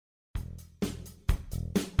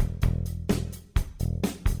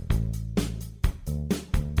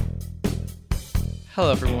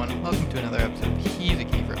Hello, everyone. Welcome to another episode of He's a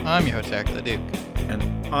Kiefer. I'm your host, Eric the Duke. And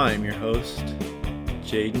I'm your host,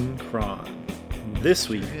 Jaden Cron. This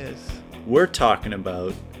week, we're talking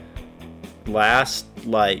about Last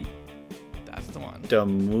Light. That's the one. The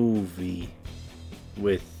movie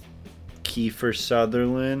with Kiefer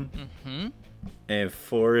Sutherland and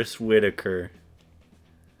Forrest Whitaker.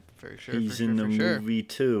 For sure. He's in the movie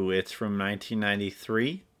too. It's from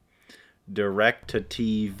 1993. Direct to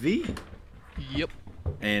TV. Yep.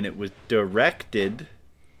 And it was directed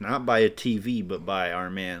not by a TV, but by our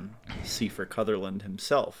man, Kiefer Sutherland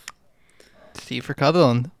himself. Kiefer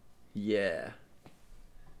Sutherland. Yeah.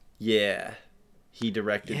 He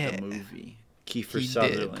directed the movie. Kiefer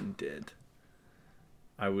Sutherland did.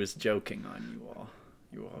 I was joking on you all.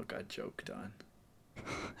 You all got joked on.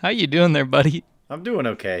 How you doing there, buddy? I'm doing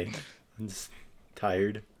okay. I'm just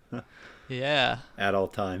tired. Yeah. At all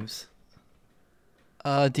times.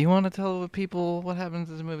 Do you want to tell people what happens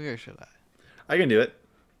in the movie, or should I? I can do it.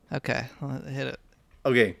 Okay, hit it.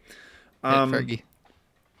 Okay. Hit Fergie.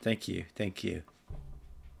 Thank you.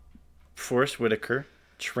 Forrest Whitaker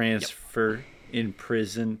transfer in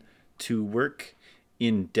prison to work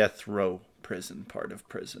in death row prison, part of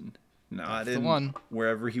prison. Not That's in the one.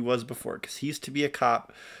 Wherever he was before, because he used to be a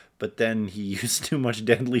cop, but then he used too much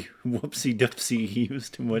deadly he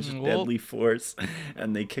used too much deadly force,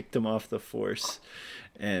 and they kicked him off the force.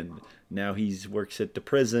 And now he works at the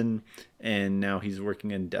prison, and now he's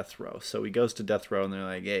working in death row. So he goes to death row, and they're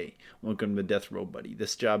like, hey, welcome to death row, buddy.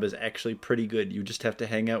 This job is actually pretty good. You just have to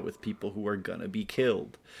hang out with people who are gonna be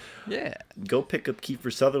killed. Yeah. Go pick up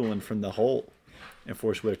Kiefer Sutherland from the hole. And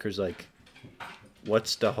Forrest Whitaker's like,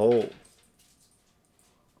 what's the hole?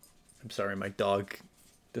 I'm sorry, my dog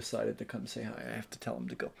decided to come say hi. I have to tell him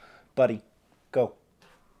to go. Buddy, go.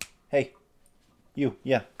 Hey, you,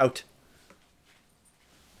 out.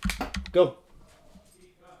 Go.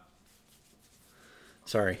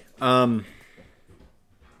 Sorry. The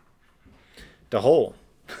hole.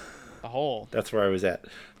 The hole. That's where I was at.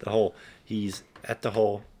 The hole. He's at the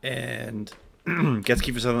hole and gets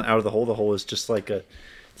Kiefer Sutherland out of the hole. The hole is just like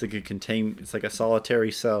it's like a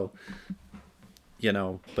solitary cell,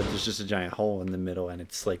 but there's just a giant hole in the middle, and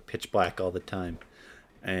it's like pitch black all the time.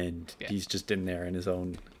 And he's just in there in his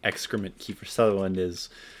own excrement. Kiefer Sutherland is.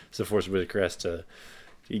 So Forrest Whitaker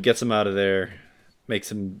he gets him out of there, makes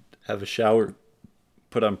him have a shower,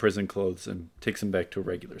 put on prison clothes, and takes him back to a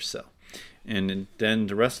regular cell. And then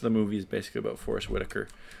the rest of the movie is basically about Forrest Whitaker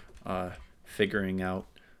figuring out,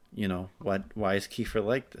 why is Kiefer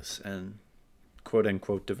like this, and quote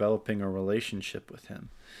unquote developing a relationship with him,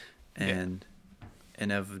 and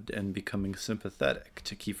becoming sympathetic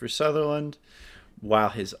to Kiefer Sutherland, while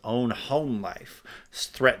his own home life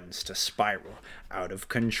threatens to spiral out of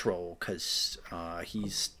control because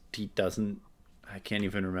he doesn't. I can't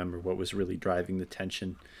even remember what was really driving the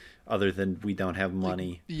tension, other than we don't have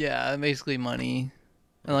money. Basically money,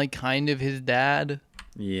 and kind of his dad.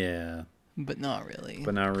 Yeah. But not really.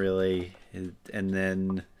 And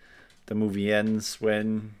then the movie ends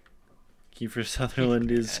when Kiefer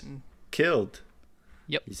Sutherland is killed.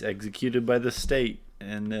 Yep. He's executed by the state,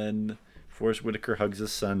 and then Forrest Whitaker hugs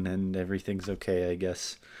his son, and everything's okay, I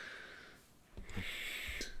guess.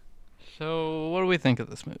 So, what do we think of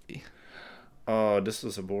this movie? Oh, this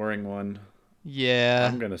was a boring one. Yeah.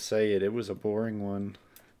 I'm gonna say it. It was a boring one.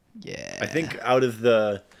 Yeah. I think out of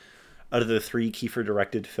the three Kiefer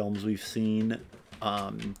directed films we've seen,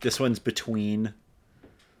 this one's between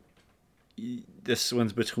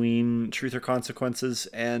Truth or Consequences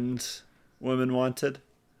and Women Wanted.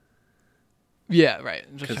 Yeah, right.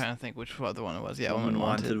 I'm just trying to think which other one it was. Yeah, Women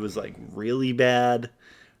Wanted was really bad.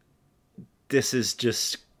 This is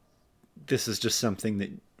just something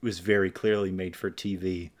that was very clearly made for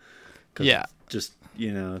TV. Yeah.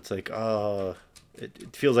 It's like,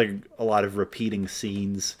 it feels like a lot of repeating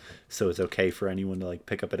scenes, so it's okay for anyone to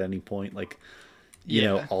pick up at any point.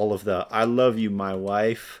 All of the "I love you, my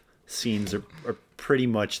wife" scenes are pretty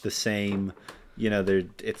much the same.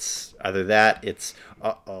 It's either that, it's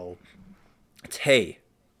it's hey,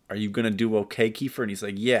 are you gonna do okay, Kiefer? And he's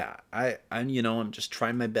like, yeah, I'm just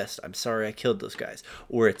trying my best. I'm sorry I killed those guys.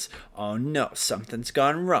 Or it's, oh no, something's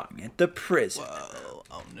gone wrong at the prison. Whoa,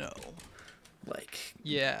 oh no.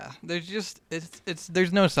 Yeah, there's just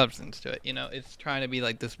there's no substance to it. It's trying to be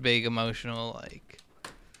this big emotional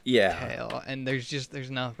tale, and there's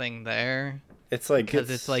nothing there. It's because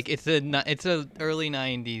it's a early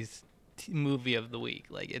 '90s movie of the week.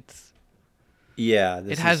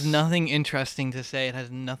 It has nothing interesting to say. It has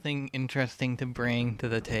nothing interesting to bring to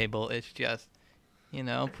the table. It's just,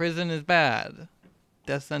 prison is bad.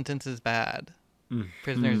 Death sentence is bad.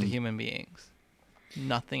 Prisoners are human beings.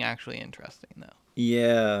 nothing actually interesting though.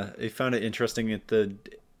 Yeah, I found it interesting at the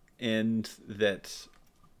end that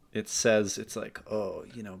it says it's like, oh,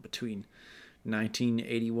 between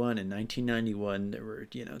 1981 and 1991 there were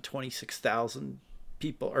 26,000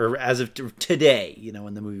 people, or as of today,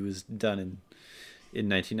 when the movie was done in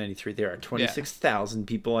 1993, there are 26,000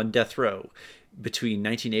 people on death row. Between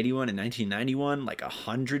 1981 and 1991, like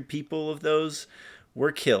 100 people of those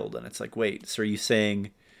were killed. And it's like, wait, so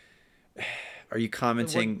are you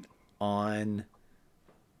commenting on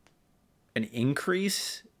an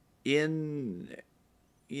increase in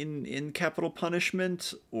capital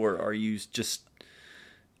punishment, or are you just...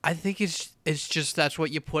 I think it's just that's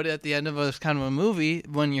what you put at the end of a kind of a movie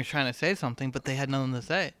when you're trying to say something, but they had nothing to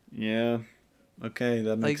say. Yeah. Okay,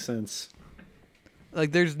 that makes sense.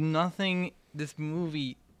 Like, there's nothing... This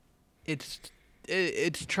movie, it's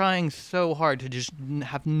trying so hard to just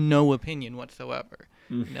have no opinion whatsoever.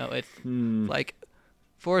 It's like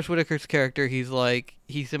Forrest Whitaker's character. He's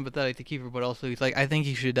sympathetic to Kiefer, but also he's like, I think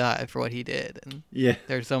he should die for what he did. And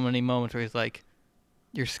there's so many moments where he's like,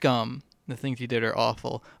 "You're scum. The things you did are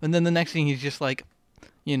awful." And then the next thing he's just like,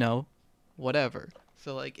 whatever.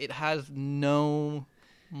 So like, it has no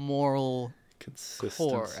moral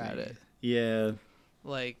core at it. Yeah.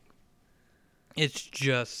 Like, it's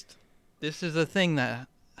just, this is a thing that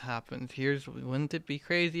happens. Wouldn't it be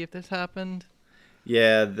crazy if this happened?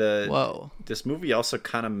 Yeah, this movie also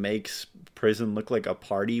kind of makes prison look like a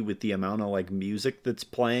party with the amount of like music that's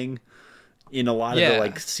playing in a lot of the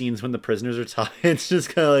like scenes when the prisoners are talking. It's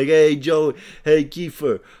just kind of like, hey Joe, hey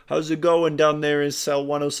Kiefer, how's it going down there in cell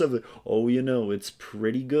 107? Oh, it's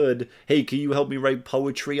pretty good. Hey, can you help me write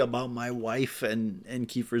poetry about my wife? And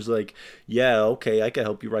Kiefer's like, yeah, okay, I can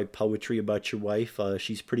help you write poetry about your wife.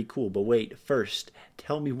 She's pretty cool. But wait, first,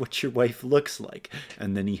 tell me what your wife looks like.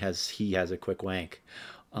 And then he has a quick wank.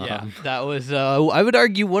 That was, I would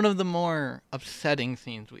argue, one of the more upsetting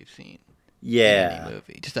scenes we've seen. Yeah. In any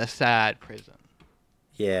movie. Just a sad prison.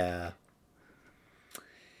 Yeah.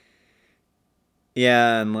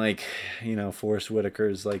 Yeah, and like, Forrest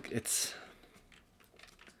Whitaker's like, it's...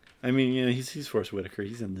 I mean, he's Forrest Whitaker.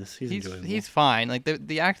 He's in this. He's enjoyable. He's fine. Like,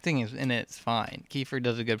 the acting is in it's fine. Kiefer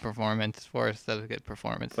does a good performance. Forrest does a good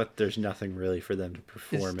performance. But there's nothing really for them to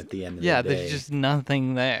perform at the end of the day. Yeah, there's just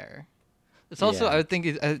nothing there. It's also, I would think,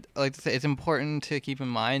 I like to say, it's important to keep in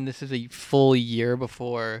mind this is a full year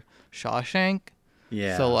before Shawshank.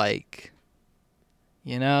 Yeah. So, like,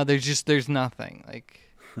 there's nothing. Like,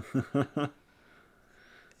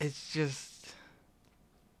 it's just,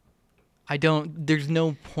 there's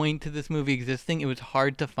no point to this movie existing. It was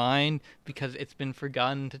hard to find because it's been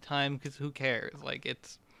forgotten to time, because who cares? Like,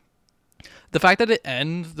 it's, the fact that it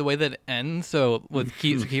ends the way that it ends, so with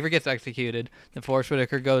Kiefer gets executed, then Forrest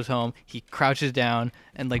Whitaker goes home, he crouches down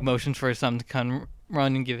and like motions for his son to come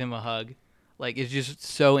run and give him a hug. Like, it's just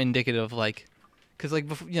so indicative, like, because like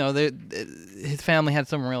before, his family had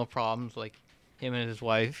some real problems, like him and his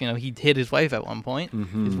wife. He hit his wife at one point.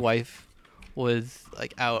 Mm-hmm. His wife was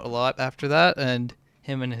like out a lot after that, and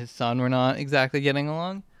him and his son were not exactly getting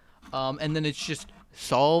along. And then it's just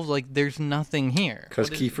solved. Like, there's nothing here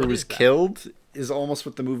because Kiefer was killed is almost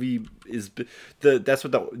what the movie is. That's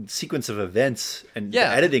what the sequence of events and the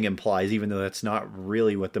editing implies, even though that's not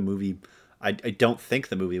really what the movie. I don't think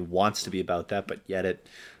the movie wants to be about that, but yet it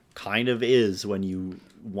kind of is when you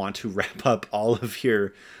want to wrap up all of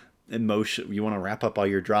your emotion. You want to wrap up all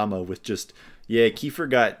your drama with just, Kiefer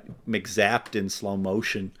got McZapped in slow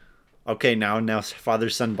motion. Okay, now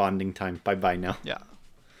father-son bonding time. Bye-bye now. Yeah.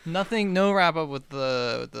 Nothing, no wrap up with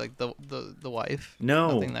the wife.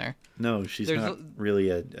 No. Nothing there. No, she's not really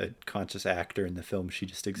a conscious actor in the film. She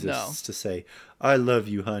just exists to say, I love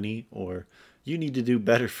you, honey, or you need to do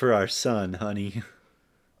better for our son, honey.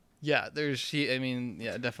 Yeah,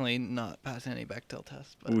 definitely not passing any Bechdel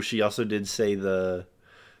test. But... Ooh, she also did say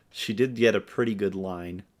she did get a pretty good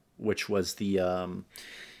line, which was the,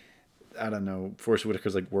 I don't know, Forrest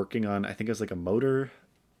Whitaker's like working on, I think it was like a motor,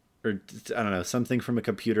 or I don't know, something from a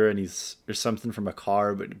computer, and or something from a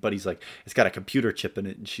car, but he's like, it's got a computer chip in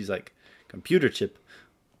it, and she's like, computer chip?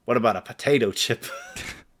 What about a potato chip?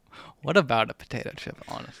 What about a potato chip,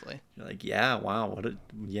 honestly? You're like, yeah, wow,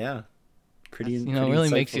 pretty, really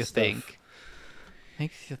makes you think.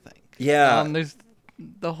 Makes you think. Yeah. There's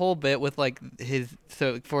the whole bit with like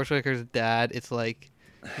Forrest Whitaker's dad. It's like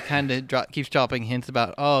he kind of keeps dropping hints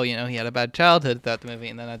about, he had a bad childhood throughout the movie,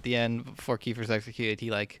 and then at the end, before Kiefer's executed, he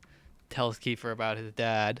like tells Kiefer about his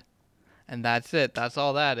dad, and that's it. That's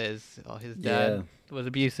all that is. His dad was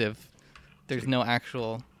abusive. There's no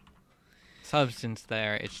actual substance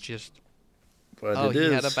there. It's just, he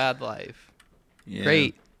had a bad life. Yeah.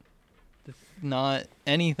 Great. not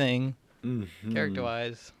anything Mm-hmm.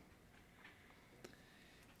 character-wise.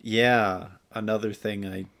 Yeah, another thing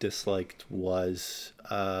I disliked was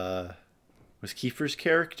Kiefer's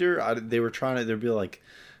character. They were trying to. They'd be like,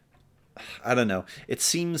 I don't know. It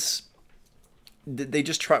seems they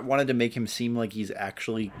just wanted to make him seem like he's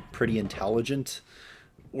actually pretty intelligent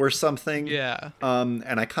or something. Yeah.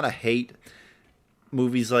 And I kind of hate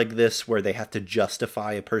movies like this where they have to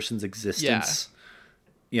justify a person's existence.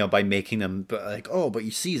 You know, by making them like, oh, but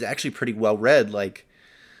you see, he's actually pretty well read. Like,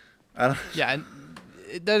 I don't. Yeah, and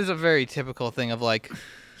that is a very typical thing of like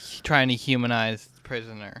trying to humanize the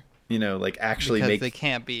prisoner. You know, like actually because make. they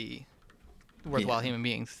can't be worthwhile human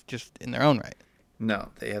beings just in their own right. No,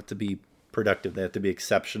 they have to be productive. They have to be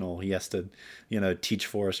exceptional. He has to, you know, teach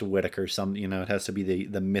Forrest Whitaker some. You know, it has to be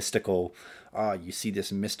the mystical. You see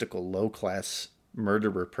this mystical low class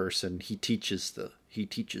murderer person. He teaches the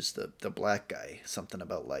black guy something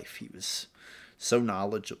about life. He was so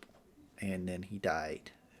knowledgeable, and then he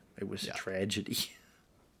died. It was a tragedy.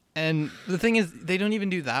 And the thing is, they don't even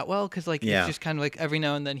do that well because like Yeah. it's just kind of like every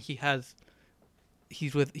now and then he has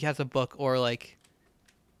a book, or like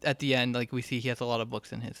at the end like we see he has a lot of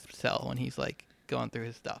books in his cell when he's like going through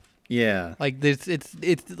his stuff. Yeah. Like this, it's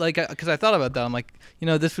like because I thought about that. I'm like, you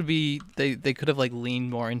know, this would be they could have like leaned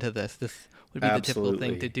more into this. This would be the typical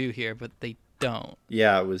thing to do here, but they don't.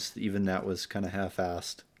 Yeah, it was even that was kind of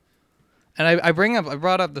half-assed. And I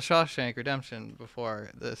brought up the Shawshank Redemption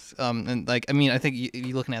before this, and like I mean I think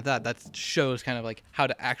you looking at that shows kind of like how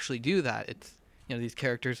to actually do that. It's, you know, these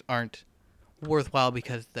characters aren't worthwhile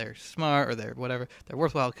because they're smart or they're whatever. They're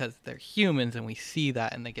worthwhile because they're humans, and we see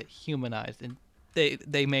that, and they get humanized, and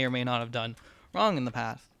they may or may not have done wrong in the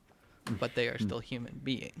past, but they are still human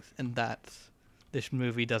beings, and this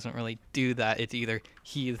movie doesn't really do that. It's either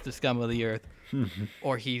he is the scum of the earth,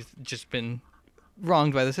 or he's just been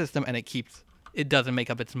wronged by the system, and it doesn't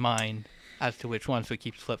make up its mind as to which one, so it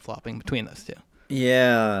keeps flip-flopping between those two.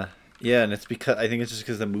 Yeah, and it's because I think it's just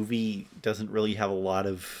because the movie doesn't really have a lot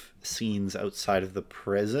of scenes outside of the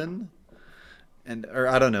prison, or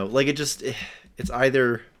I don't know, like it's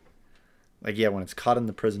either like when it's caught in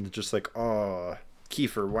the prison, it's just like, oh,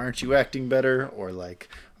 Kiefer, why aren't you acting better, or like,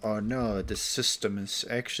 oh no, the system is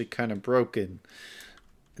actually kind of broken,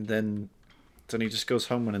 and then he just goes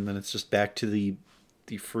home, and then it's just back to the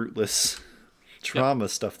fruitless trauma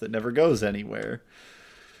stuff that never goes anywhere.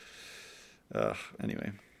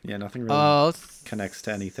 Anyway, nothing really connects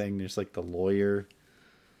to anything. There's like the lawyer.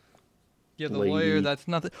 Yeah, the lady. lawyer. That's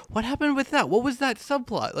nothing. What happened with that? What was that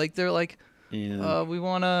subplot? Like they're like, we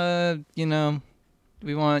want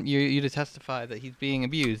you to testify that he's being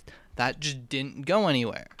abused. That just didn't go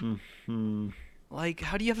anywhere. Mm-hmm. Like,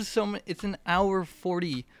 how do you have so many? It's an hour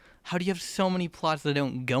 40. How do you have so many plots that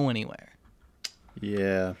don't go anywhere?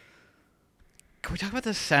 Yeah. Can we talk about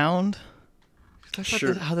the sound?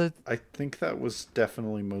 Sure. I think that was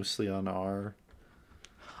definitely mostly on our.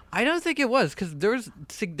 I don't think it was, because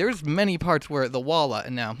there's many parts where the Walla,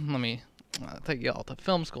 and now let me take you all to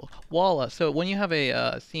film school. Walla. So when you have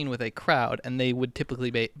a scene with a crowd, and they would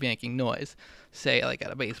typically be making noise, say like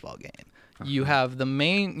at a baseball game, you have the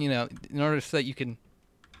main, in order so that you can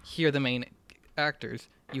hear the main actors,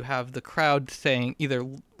 you have the crowd saying either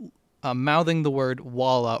mouthing the word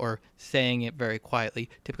Walla or saying it very quietly,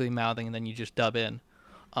 typically mouthing, and then you just dub in.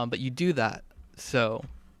 But you do that so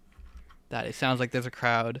that it sounds like there's a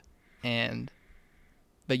crowd,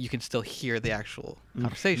 but you can still hear the actual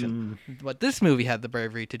conversation. Mm-hmm. What this movie had the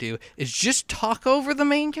bravery to do is just talk over the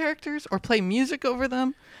main characters or play music over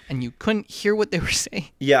them, and you couldn't hear what they were saying.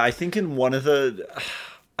 Yeah, I think in one of the...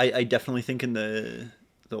 I definitely think in the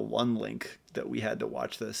one link that we had to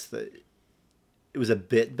watch this, that it was a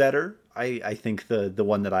bit better. I think the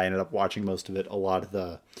one that I ended up watching most of it, a lot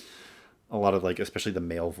of like, especially the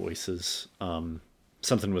male voices,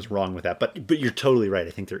 something was wrong with that. But you're totally right.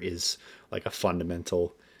 I think there is like a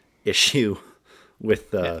fundamental issue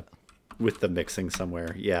with the mixing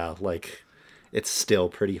somewhere. Yeah, like it's still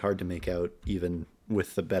pretty hard to make out even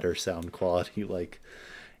with the better sound quality. Like,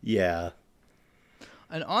 yeah.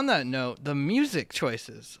 And on that note, the music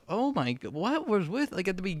choices. Oh my god, what was with like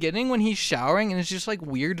at the beginning when he's showering and it's just like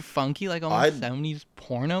weird, funky, like almost 70s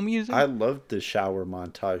porno music? I loved the shower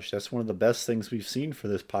montage. That's one of the best things we've seen for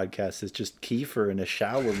this podcast is just Kiefer in a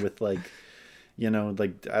shower with like,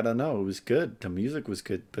 like, I don't know, it was good. The music was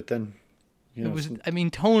good, but then, it was, I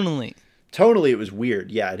mean, tonally it was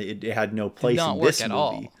weird. Yeah, it had no place in this movie.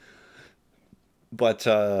 All. But,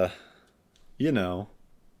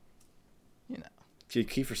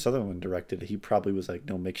 Kiefer Sutherland directed it. He probably was like,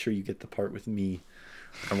 no, make sure you get the part with me.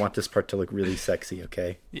 I want this part to look really sexy,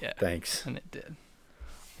 okay? Yeah. Thanks. And it did.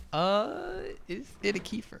 Is it a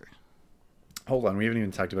Kiefer? Hold on, we haven't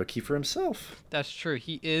even talked about Kiefer himself. That's true.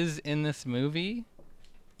 He is in this movie.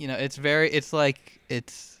 You know, it's mid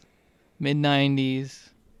 90s.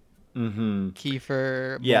 Mm-hmm.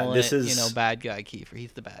 Kiefer, Yeah, mullet, this is- you know, bad guy Kiefer.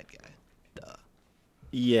 He's the bad guy. Duh.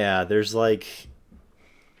 Yeah, there's like,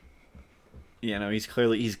 you know, he's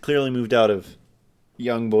clearly moved out of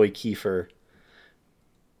young boy Kiefer,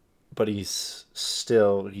 but he's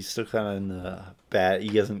still kind of in the bad.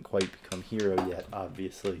 He hasn't quite become hero yet,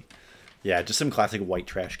 obviously. Yeah, just some classic white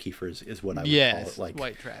trash Kiefer is what I would call it. Like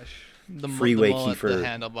white trash. The Freeway the mullet, Kiefer the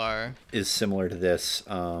handlebar. is similar to this.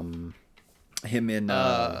 Him in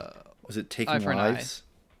was it Taking Eye for an Eye. Lives?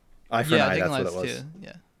 Eye for an Eye, Taking that's what Lives it was. too.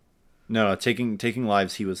 Yeah. No, Taking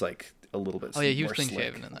Lives. He was like a little bit. Oh yeah, he was more clean slick.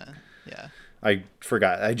 shaven in that. Yeah. I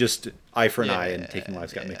forgot. Eye for an Eye and Yeah, Taking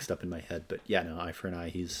Lives got yeah. mixed up in my head. But yeah, no, Eye for an Eye.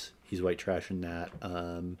 He's white trash in that.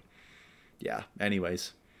 Yeah.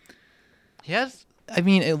 Anyways, He has. I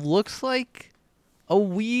mean, it looks like a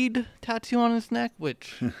weed tattoo on his neck,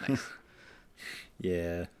 which nice.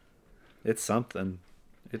 yeah, it's something.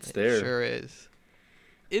 It's It there. sure is.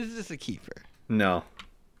 Is this a Kiefer? No,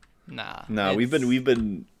 Nah. no. We've it's-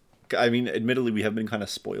 been. I mean, admittedly, we have been kind of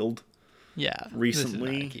spoiled, Yeah.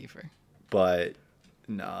 recently. This is not a Kiefer. but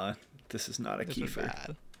nah, this is not a This is Kiefer.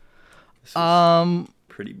 bad. This is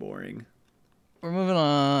pretty boring. We're moving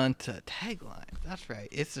on to taglines. That's right.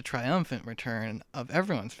 It's the triumphant return of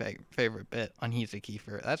everyone's favorite bit on He's a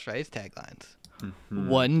Kiefer. That's right. It's taglines. Mm-hmm.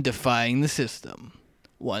 One defying the system.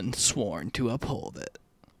 One sworn to uphold it.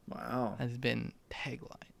 Wow, Has been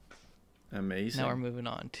tagline. amazing. Now we're moving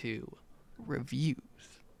on to reviews.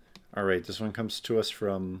 All right, this one comes to us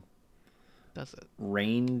from Does it?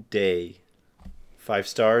 Rain Day. 5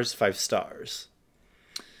 stars, 5 stars.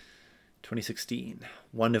 2016.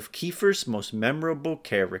 One of Kiefer's most memorable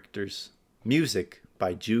characters. Music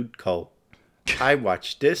by Jude Cole. I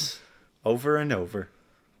watched this over and over.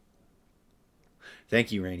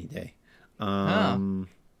 Thank you, Rainy Day.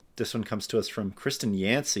 This one comes to us from Kristen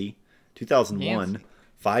Yancey, 2001. Yancey.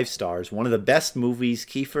 5 stars. One of the best movies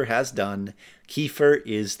Kiefer has done. Kiefer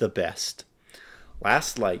is the best.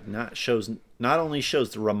 Last Light not only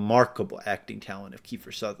shows the remarkable acting talent of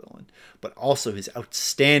Kiefer Sutherland, but also his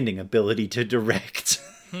outstanding ability to direct.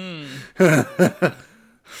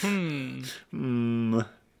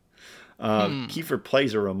 Kiefer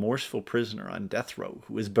plays a remorseful prisoner on death row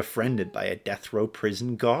who is befriended by a death row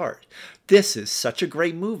prison guard. This is such a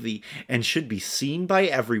great movie and should be seen by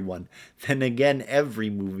everyone. Then again, every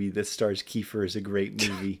movie that stars Kiefer is a great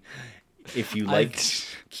movie. If you like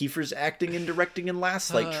Kiefer's acting and directing in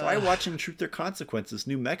Last Light, try watching Truth or Consequences,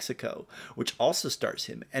 New Mexico, which also stars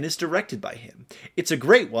him and is directed by him. It's a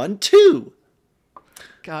great one, too.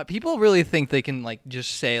 God, people really think they can like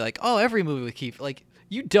just say like, "Oh, every movie with Kiefer." Like,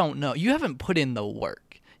 you don't know. You haven't put in the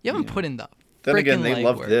work. You haven't put in the. Then again, they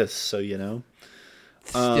love legwork. this, so you know.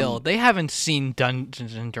 Still, they haven't seen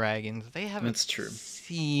Dungeons and Dragons. They haven't That's true.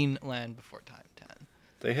 seen Land Before Time 10.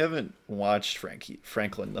 They haven't watched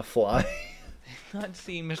Franklin the Fly. Not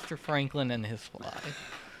seen Mr. Franklin and his fly.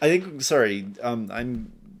 I think. Sorry,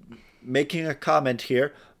 I'm making a comment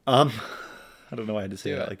here. I don't know why I had to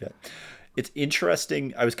say Do that it. like that. It's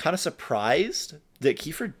interesting. I was kind of surprised that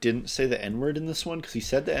Kiefer didn't say the N-word in this one because he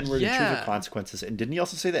said the N-word in Truth Yeah. or Consequences, and didn't he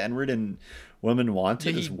also say the N-word in Women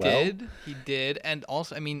Wanted as well? He did, and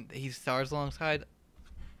also, I mean, he stars alongside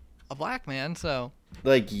a black man, so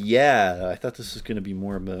Like, yeah, I thought this was gonna be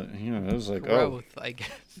more of a, you know, it was like, growth, I guess.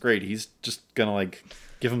 great, he's just gonna like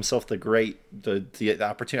give himself the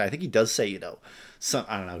opportunity. I think he does say, you know, some,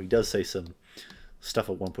 I don't know, he does say some stuff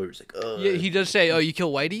at one point where he's like, oh, Yeah, he does say, "Oh, you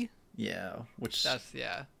kill Whitey." yeah, which That's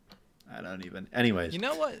yeah. I don't even. Anyways, You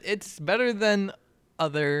know what? It's better than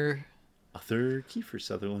other. other Kiefer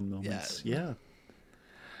Sutherland moments, yeah.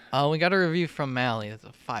 We got a review from Mally. That's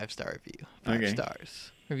a 5-star review. 5 Okay.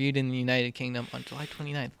 stars. Reviewed in the United Kingdom on July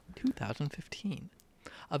 29th, 2015.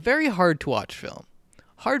 A very hard to watch film.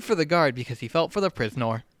 Hard for the guard because he felt for the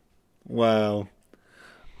prisoner. Wow.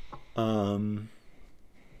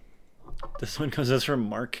 This one comes us from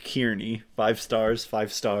Mark Kearney. 5 stars,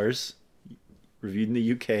 5 stars. Reviewed in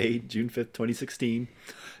the UK, June 5th, 2016.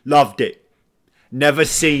 Loved it. Never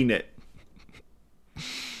seen it.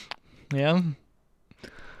 Yeah.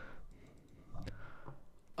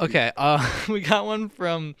 Okay, we got one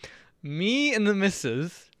from me and the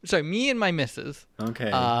missus. Sorry, me and my missus.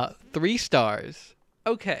 Okay. 3 stars.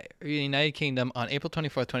 Okay, United Kingdom on April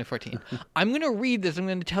 24th, 2014. I'm going to read this. I'm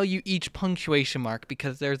going to tell you each punctuation mark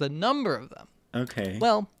because there's a number of them. Okay.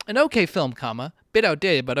 Well, an okay film, comma, bit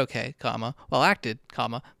outdated but okay, comma, well acted,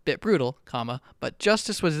 comma, bit brutal, comma, but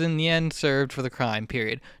justice was in the end served for the crime,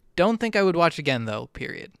 period. Don't think I would watch again, though,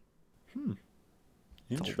 period.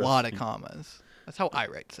 It's a lot of Interesting. commas. That's how I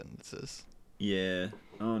write sentences. Yeah.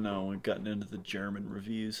 Oh no, we've gotten into the German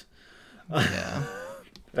reviews. Yeah.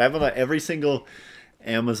 I have on every single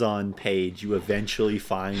Amazon page, you eventually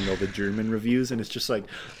find all the German reviews, and it's just like,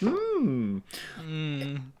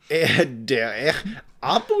 der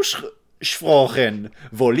abgesprochen,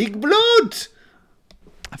 wo liegt Blut?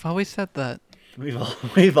 I've always said that.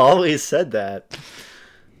 We've always said that.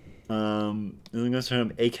 This goes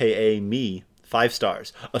from AKA me. 5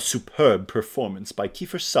 stars. A superb performance by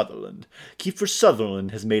Kiefer Sutherland. Kiefer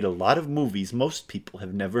Sutherland has made a lot of movies most people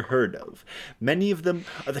have never heard of. Many of them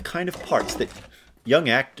are the kind of parts that young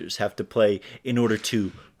actors have to play in order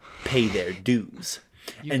to pay their dues.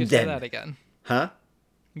 You And could say then, that again. huh?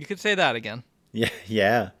 You could say that again.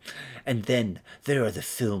 Yeah. And then there are the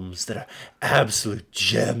films that are absolute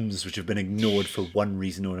gems which have been ignored for one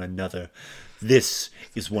reason or another. This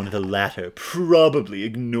is one of the latter, probably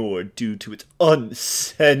ignored due to its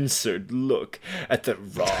uncensored look at the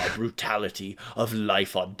raw brutality of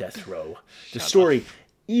life on death row. The story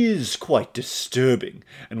is quite disturbing,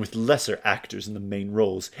 and with lesser actors in the main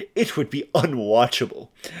roles, it would be unwatchable.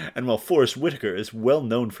 And while Forrest Whitaker is well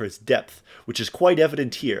known for his depth, which is quite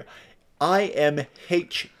evident here,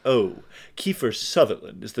 IMHO, Kiefer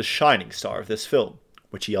Sutherland, is the shining star of this film,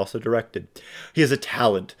 which he also directed. He has a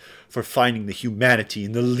talent for finding the humanity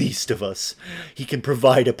in the least of us. He can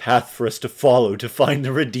provide a path for us to follow to find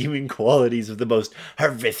the redeeming qualities of the most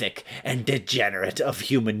horrific and degenerate of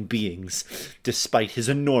human beings. Despite his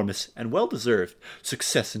enormous and well-deserved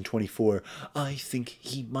success in 24, I think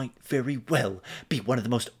he might very well be one of the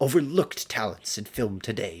most overlooked talents in film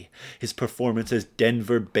today. His performance as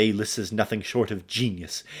Denver Bayliss is nothing short of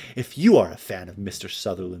genius. If you are a fan of Mr.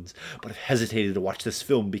 Sutherland's, but have hesitated to watch this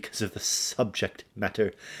film because of the subject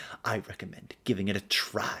matter, I recommend giving it a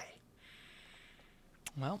try.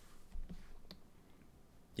 Well,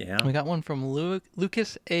 Yeah. we got one from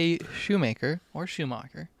Lucas A. Shoemaker, or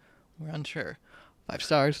Schumacher. We're unsure. 5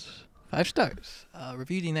 stars. 5 stars.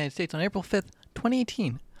 Reviewed in the United States on April 5th,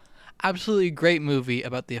 2018. Absolutely great movie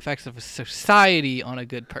about the effects of a society on a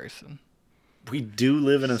good person. We do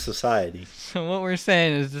live in a society. So what we're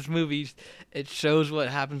saying is this movie, it shows what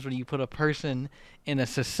happens when you put a person in a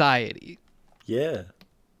society. Yeah.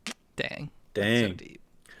 Dang. Dang. So deep.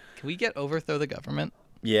 Can we get Overthrow the Government?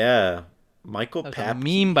 Yeah. Michael That's Papke.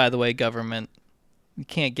 a meme, by the way, government. You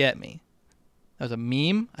can't get me. That was a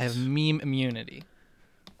meme. I have meme immunity.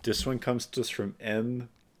 This one comes to us from M.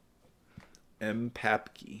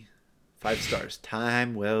 Papke. 5 stars.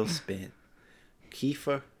 Time well spent.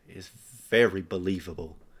 Kiefer is very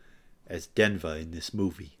believable as Denver in this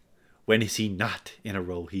movie. When is he not in a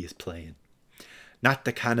role he is playing? Not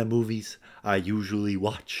the kind of movies I usually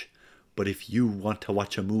watch, but if you want to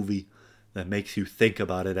watch a movie that makes you think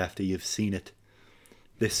about it after you've seen it,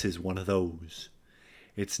 this is one of those.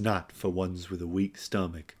 It's not for ones with a weak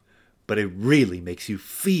stomach, but it really makes you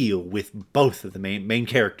feel with both of the main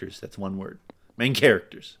characters. That's one word. Main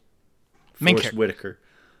characters. Forrest Whitaker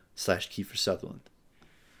 / Kiefer Sutherland.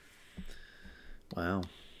 Wow.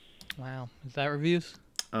 Wow. Is that reviews?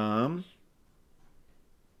 You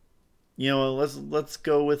know, let's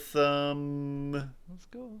go with Let's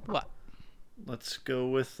go. What? let's go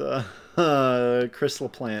with Chris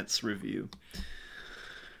LaPlante's review.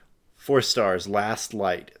 4 stars. Last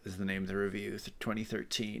Light is the name of the review.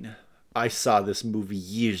 2013. I saw this movie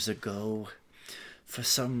years ago. For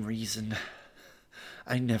some reason,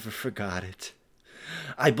 I never forgot it.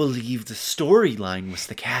 I believe the storyline was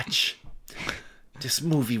the catch. This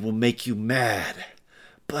movie will make you mad,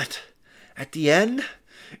 but at the end,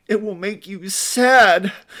 it will make you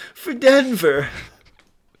sad for Denver.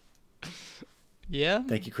 Yeah?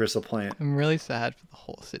 Thank you, Chris LaPlante. I'm really sad for the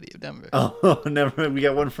whole city of Denver. Oh, never mind. We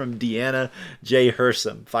got one from Deanna J.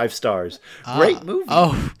 Hersom. 5 stars. Great movie.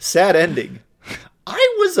 Oh. Sad ending.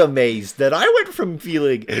 I was amazed that I went from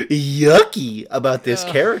feeling yucky about this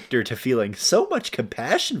character to feeling so much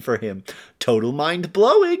compassion for him. Total mind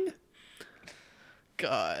blowing.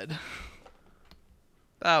 God.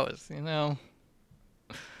 That was, that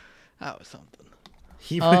was something.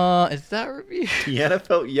 Is that review? Deanna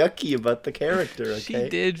felt yucky about the character, okay? She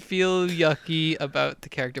did feel yucky about the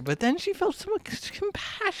character, but then she felt so much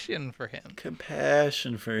compassion for him.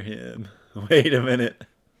 Compassion for him. Wait a minute.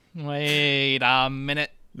 Wait a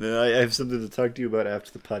minute. I have something to talk to you about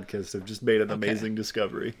after the podcast. I've just made an amazing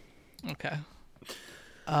discovery. Okay.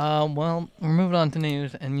 Well, we're moving on to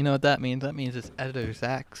news, and you know what that means? That means it's Editor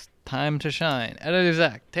Zach's time to shine. Editor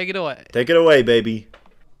Zach, take it away. Take it away, baby.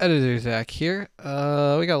 Editor Zach here. We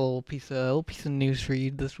got a little piece of news for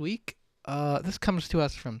you this week. This comes to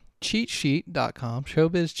us from cheatsheet.com,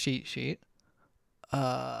 showbiz cheat sheet.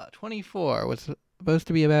 24 was supposed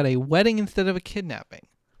to be about a wedding instead of a kidnapping.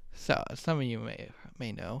 So, as some of you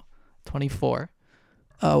may know, 24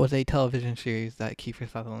 was a television series that Kiefer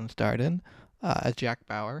Sutherland starred in as Jack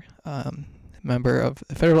Bauer, member of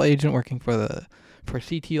a federal agent working for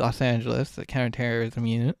CT Los Angeles, the counterterrorism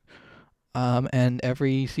unit. And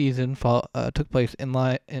every season took place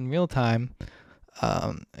in real time.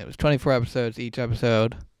 It was 24 episodes. Each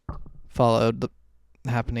episode followed the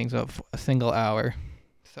happenings of a single hour.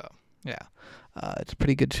 So, yeah, it's a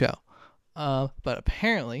pretty good show. But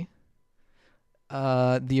apparently,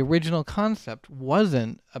 the original concept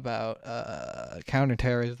wasn't about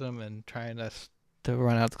counterterrorism and trying to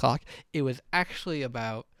run out the clock. It was actually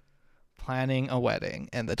about planning a wedding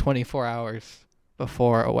and the 24 hours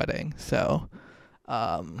before a wedding. So,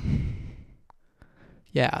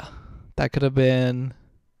 yeah, that could have been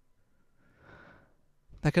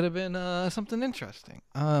something interesting.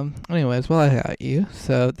 Anyways, well, I got you.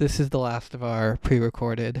 So this is the last of our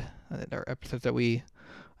pre-recorded our episodes that we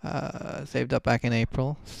saved up back in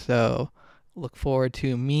April. So look forward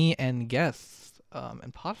to me and guests,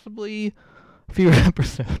 and possibly a few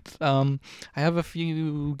episodes. I have a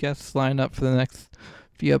few guests lined up for the next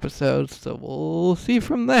few episodes, so we'll see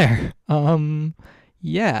from there.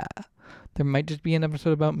 Yeah. There might just be an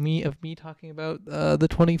episode about me talking about the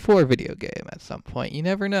 24 video game at some point. You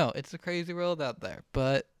never know. It's a crazy world out there.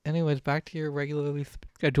 But anyways, back to your regularly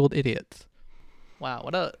scheduled idiots. Wow,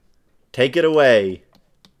 take it away.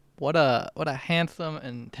 What a handsome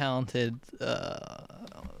and talented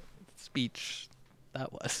speech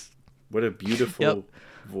that was. What a beautiful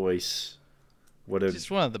voice. What a just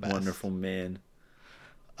one of the best. Wonderful man.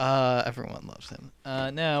 Everyone loves him.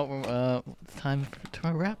 Now, it's time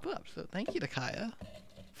to wrap up. So thank you to Kaya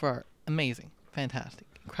for our amazing, fantastic,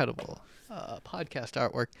 incredible podcast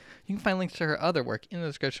artwork. You can find links to her other work in the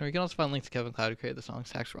description. You can also find links to Kevin Cloud, who created the song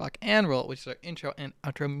Sax Rock and Roll, which is our intro and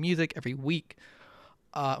outro music every week.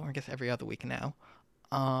 Or I guess every other week now.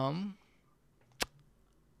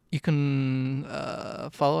 You can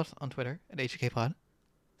follow us on Twitter at HKPod.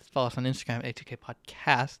 Follow us on Instagram at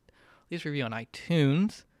HKPodcast. Leave us a review on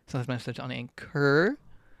iTunes. Send us a message on Anchor.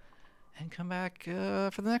 And come back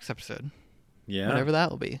for the next episode. Yeah. Whatever that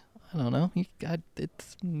will be. I don't know.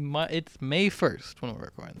 It's May 1st when we're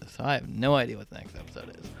recording this, so I have no idea what the next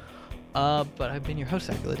episode is. But I've been your host,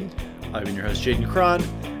 Sakulity. I've been your host, Jaden Cron,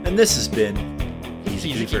 and this has been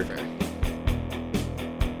Easy Kiefer.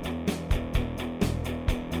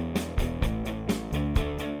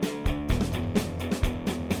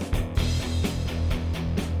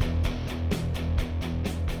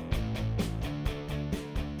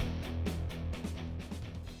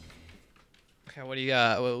 What do you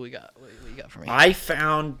got? What do you got for me? I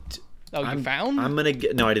found. Oh, you found? I'm gonna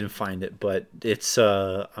get. No, I didn't find it, but it's.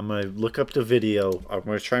 I'm gonna look up the video. I'm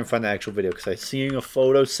gonna try and find the actual video because I seen a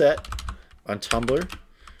photo set on Tumblr,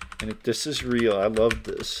 and this is real. I love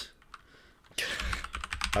this.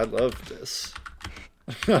 I love this.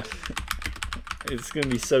 It's gonna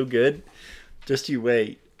be so good. Just you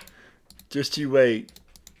wait. Just you wait.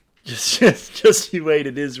 Just you wait.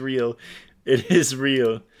 It is real. It is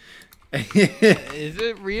real. Is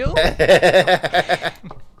it real?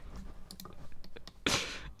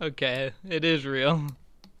 Okay, it is real.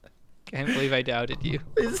 Can't believe I doubted you.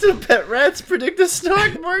 It's the Pet Rats predict the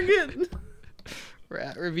stock market.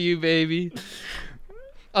 Rat review, baby.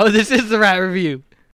 Oh, this is the rat review.